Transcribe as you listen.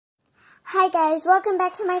Hi guys, welcome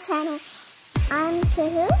back to my channel. I'm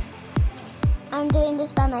Kuhu. I'm doing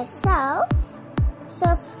this by myself.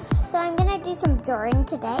 So I'm gonna do some drawing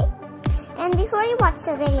today. And before you watch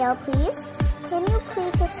the video, can you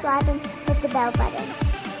please subscribe and hit the bell button?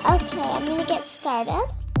 Okay, I'm gonna get started.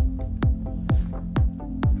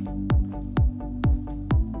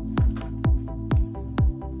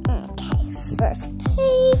 Okay, first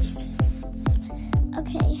page.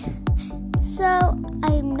 Okay, so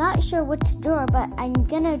I'm not sure what to draw, but I'm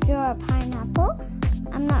gonna draw a pineapple.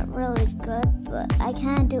 I'm not really good, but I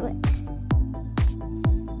can do it.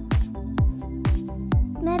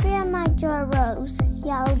 Maybe I might draw a rose.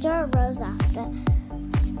 Yeah, I'll draw a rose after.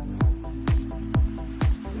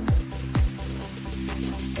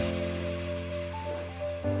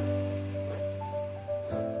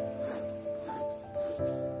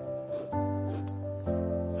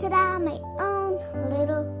 Ta-da, my own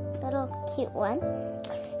little cute one.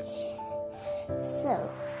 So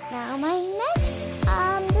now my next,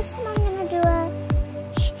 this one I'm gonna do a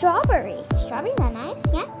strawberry. Strawberries are nice,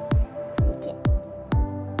 yeah? Okay.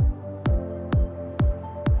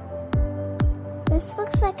 This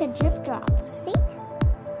looks like a drip drop, see?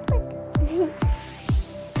 Look.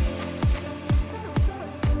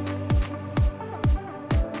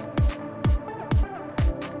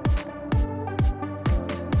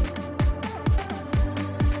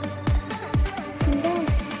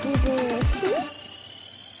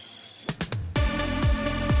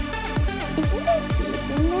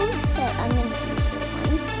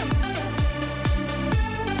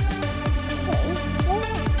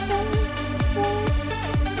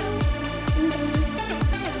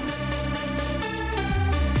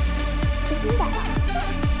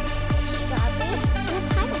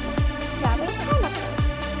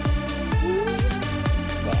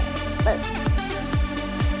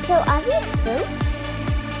 So are these fruits?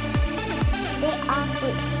 They are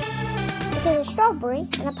fruits. Because a strawberry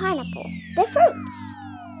and a pineapple, they're fruits.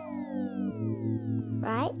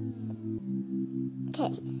 Right?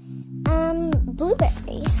 Okay.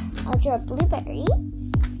 Blueberry. I'll draw a blueberry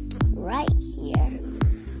right here.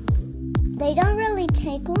 They don't really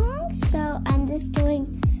take long, so I'm just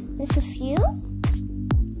doing this a few.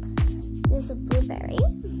 There's a blueberry.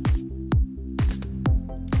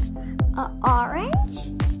 Orange.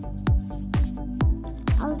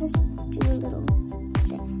 I'll just do a little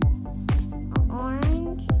there.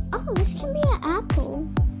 Orange. Oh, this can be an apple.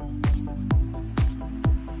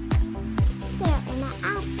 There, and an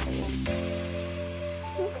apple.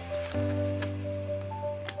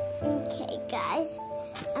 Okay, guys.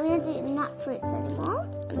 I'm gonna do not fruits anymore.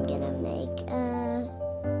 I'm gonna make a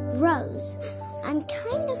rose. I'm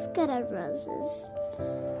kind of good at roses.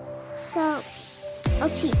 So I'll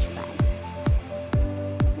teach you guys.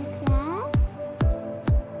 Like that.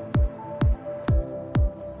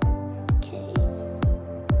 Okay.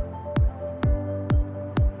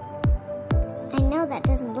 I know that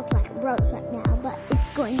doesn't look like a rose right now, but it's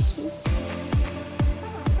going to.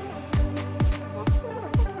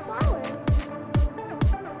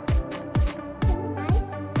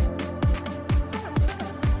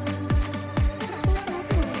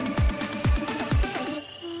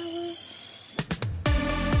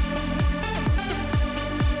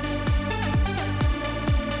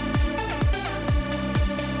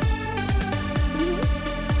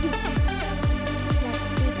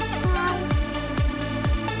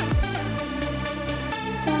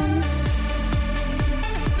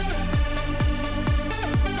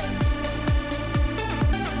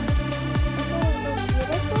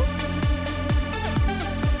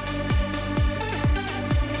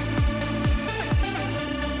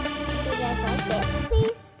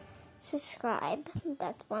 Subscribe.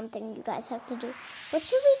 That's one thing you guys have to do. What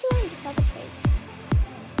should we do on this other page?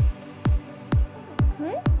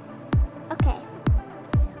 Okay.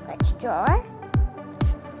 Let's draw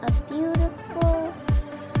a beautiful.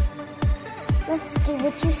 Let's do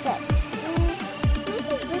what you said.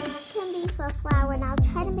 Maybe this can be for a flower, and I'll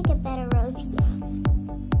try to make a better rose here.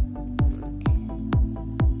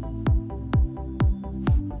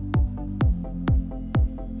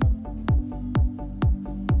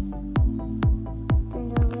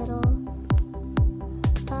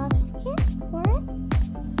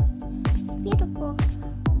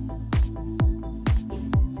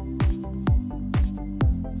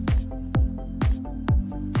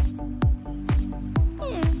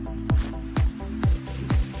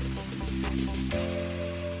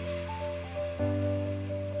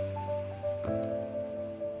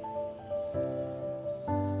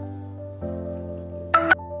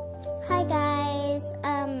 Hi guys,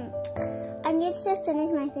 I need to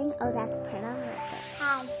finish my thing. Oh, that's a part of it.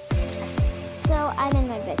 Hi. So I'm in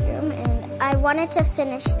my bedroom and I wanted to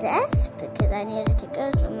finish this because I needed to go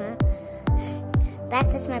somewhere.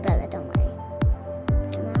 That's just my brother, don't worry.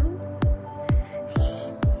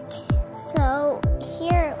 So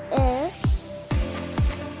here is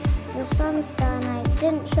the sun's done. I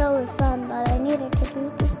didn't show the sun, but I needed to do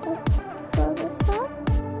this stuff for the sun.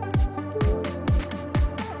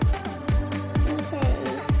 Okay.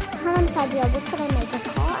 Hanum's idea, what should I make, a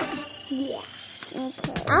car? Yeah.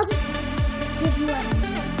 Okay. I'll just give you an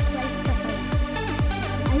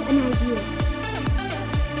idea.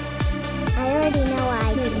 I already know what I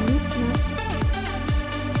do.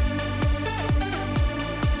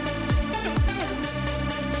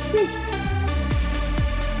 Shush.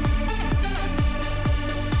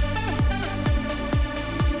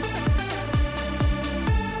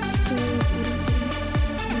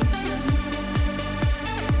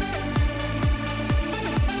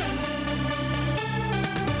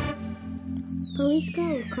 Police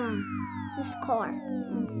car or car? This car.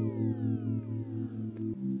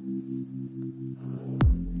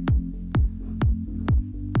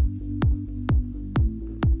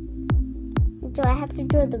 Do I have to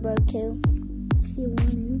draw the road too? If you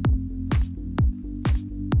want to.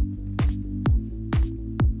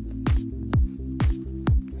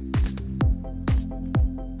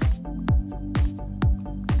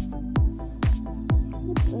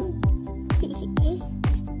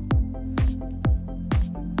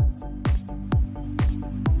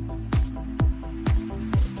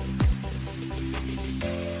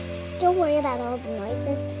 Don't worry about all the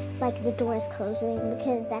noises, like the doors closing,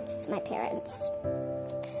 because that's my parents.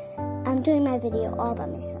 I'm doing my video all by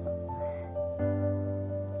myself.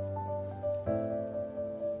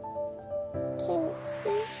 Okay, let's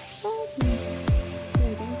see.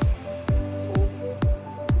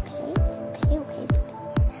 Okay.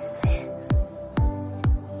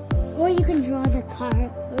 Or you can draw the car,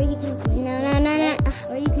 or you can No.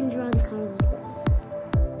 or you can draw the car like this.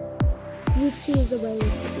 You choose the way you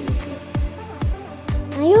want to do it.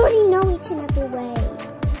 I already know each and every way.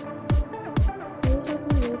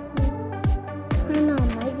 I don't know,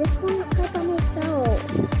 I just want to try by myself.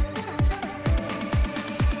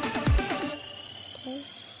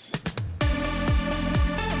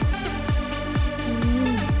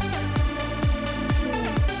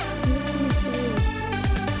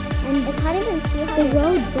 And I can't even see how The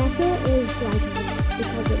road better is like this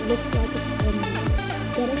because it looks like it's on the road.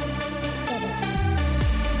 Get it? Get it.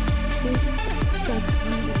 See? It's like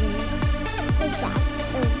on the road. Like that's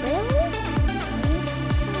really?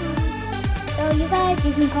 So you guys,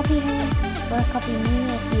 you can copy her or copy me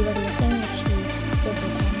if you were looking if she did the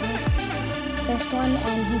camera. First one,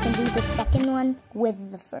 and you can do the second one with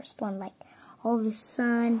the first one, like all the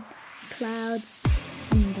sun, clouds,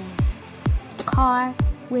 and the car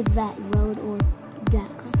with that road or that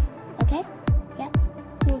car. Okay? Yep.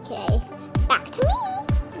 Okay. Back to me.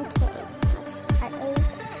 Okay. Let's start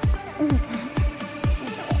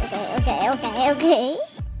Okay.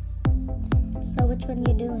 So which one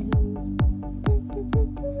you doing?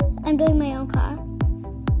 I'm doing my own car.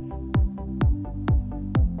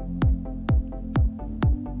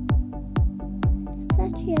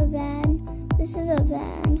 Such a van. This is a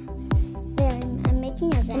van. There, I'm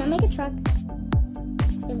making a van. Can I make a truck?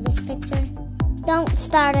 With this picture? Don't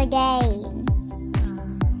start a game.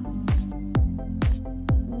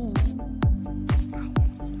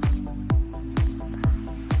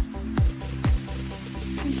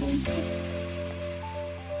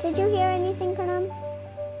 Did you hear anything from them?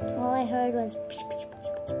 All I heard was.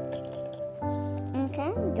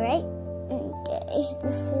 Okay, great. Okay,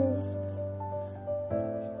 this is.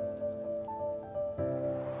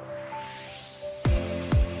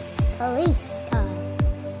 Police car.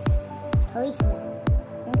 Police van.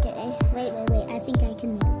 Okay. Wait. I think I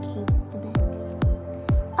can make Kate the back.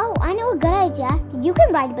 Oh, I know a good idea. You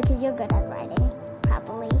can ride because you're good at riding,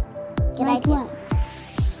 probably. Good Like idea. what?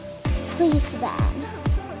 Police van.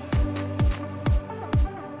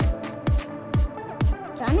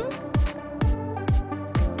 Johnny?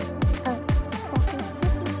 Oh.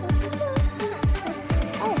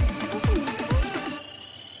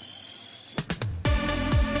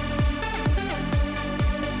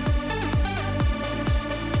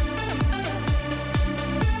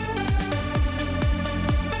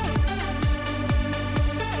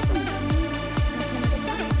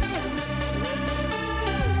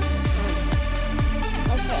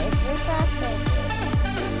 Okay, this after.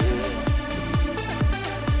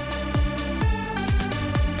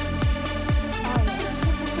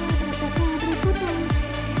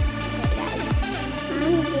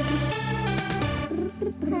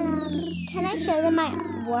 Can I show them my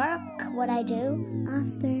work what I do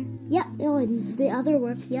after? Yep, oh, the other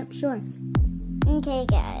work, yep, sure. Okay,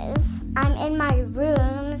 guys. I'm in my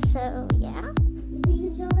room, so yeah.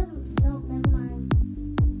 You can show them. No, never mind.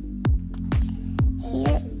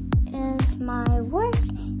 Here is my work.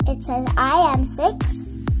 It says I am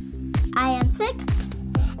 6. I am 6.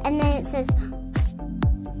 And then it says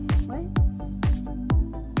what?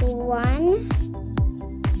 1.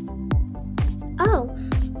 Oh,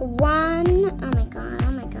 1. Oh my god,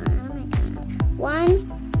 oh my god, oh my god. 1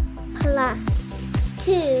 plus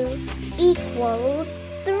 2 equals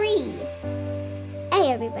 3.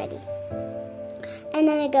 Hey, everybody. And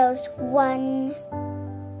then it goes 1.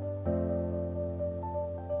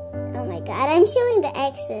 Oh my god, I'm showing the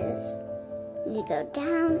X's. You go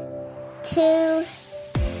down. 2,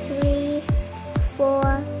 3,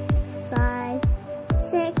 4, 5,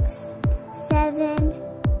 6, 7,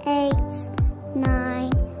 8,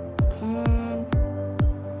 9, 10,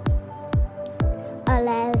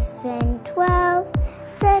 11, 12,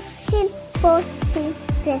 13, 14,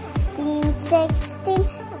 15, 16,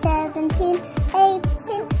 17,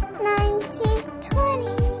 18, 19, 20.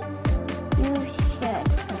 You should.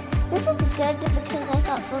 This is good because I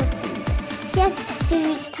thought so. Yes,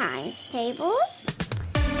 2 times tables.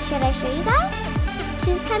 Should I show you guys?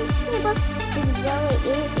 2 times tables is really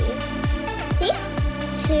easy. See?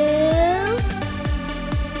 2.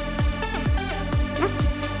 I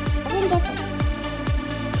didn't get it.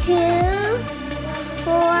 2,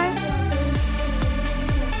 4.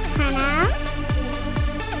 Turn out.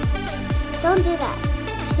 Don't do that.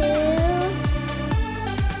 2,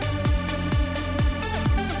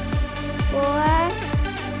 4,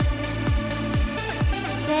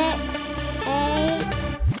 6, 8,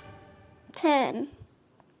 10.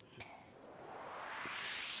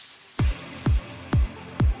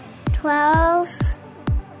 12,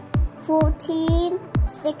 14,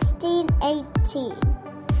 16, 18.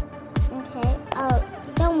 Okay. Oh,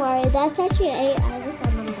 don't worry. That's actually 8. I just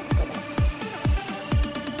remembered it.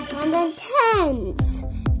 And then 10s.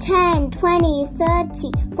 10, 20,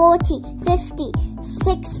 30, 40, 50,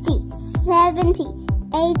 60, 70,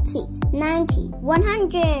 80, 90,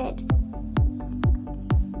 100.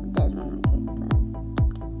 There's 100.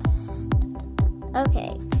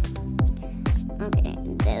 Okay. Okay,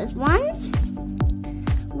 there's ones.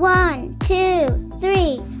 1, 2,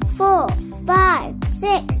 3, 4, 5,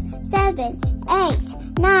 6, 7, 8,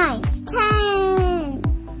 9, 10.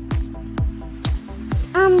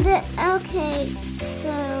 Okay,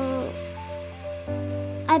 so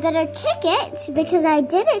I better tick it because I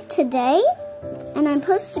did it today and I'm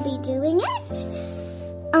supposed to be doing it.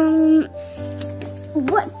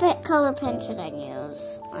 What color pen should I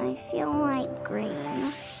use? I feel like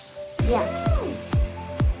green. Yeah.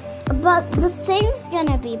 But the thing's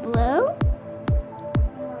gonna be blue.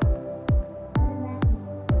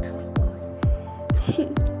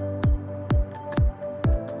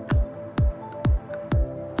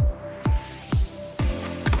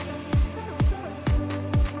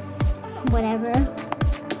 Whatever.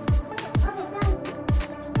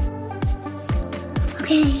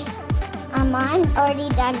 Okay. I'm already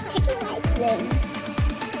done ticking my thing.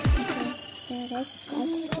 Okay,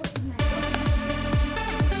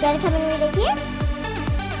 there it is. Do you want to come and read it here?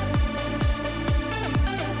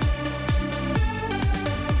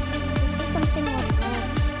 Something like that.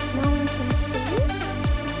 No one can see.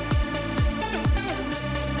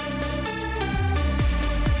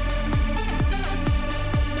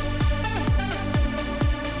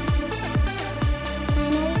 I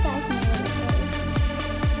know you guys know what it is.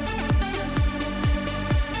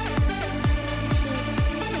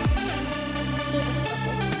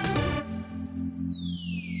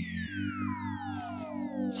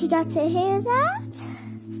 She got to hear that?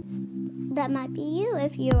 That might be you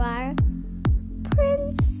if you are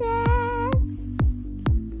princess.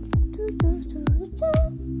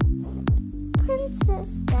 Princess,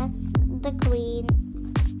 that's the queen.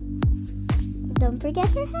 Don't forget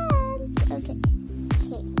her hands. Okay.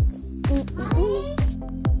 Mommy?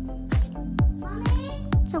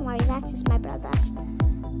 Don't worry, that's just my brother.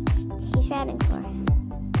 He's shouting for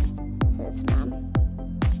his mom.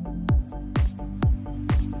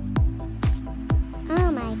 Oh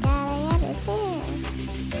my god, I have it there.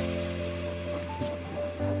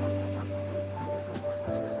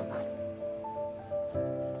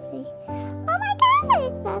 See? Oh my god,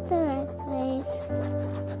 it's not the right place.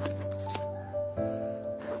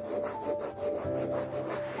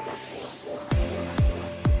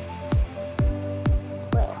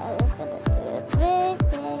 Wait, I was gonna do it big.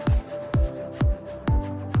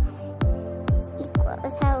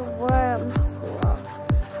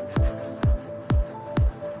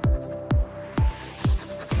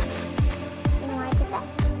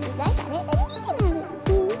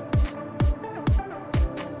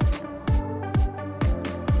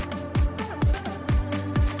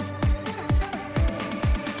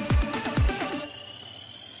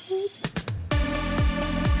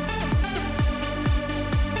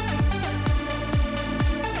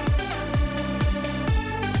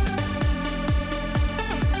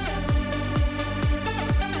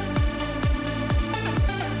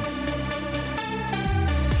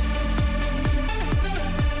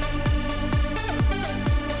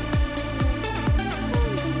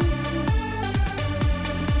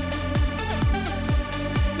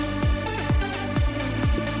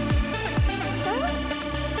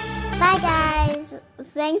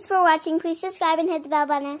 Thanks for watching. Please subscribe and hit the bell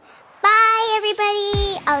button. Bye,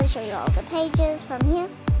 everybody. I'll show you all the pages from here.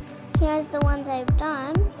 Here's the ones I've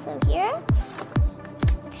done. So here,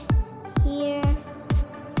 here,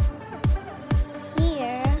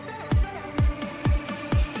 here,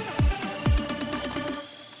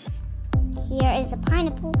 here is a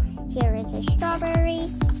pineapple. Here is a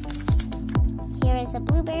strawberry. Here is a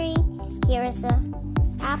blueberry. Here is a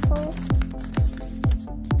apple.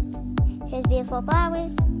 Here's beautiful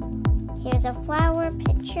flowers. Here's a flower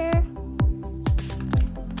picture.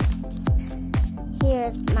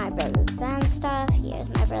 Here's my brother's van stuff. Here's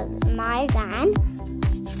my van.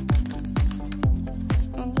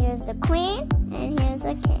 And here's the queen. And here's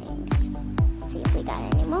the king. Let's see if we got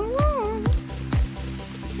any more left.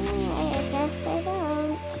 I guess I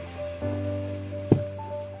don't.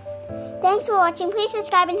 Thanks for watching. Please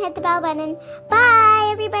subscribe and hit the bell button. Bye,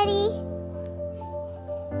 everybody.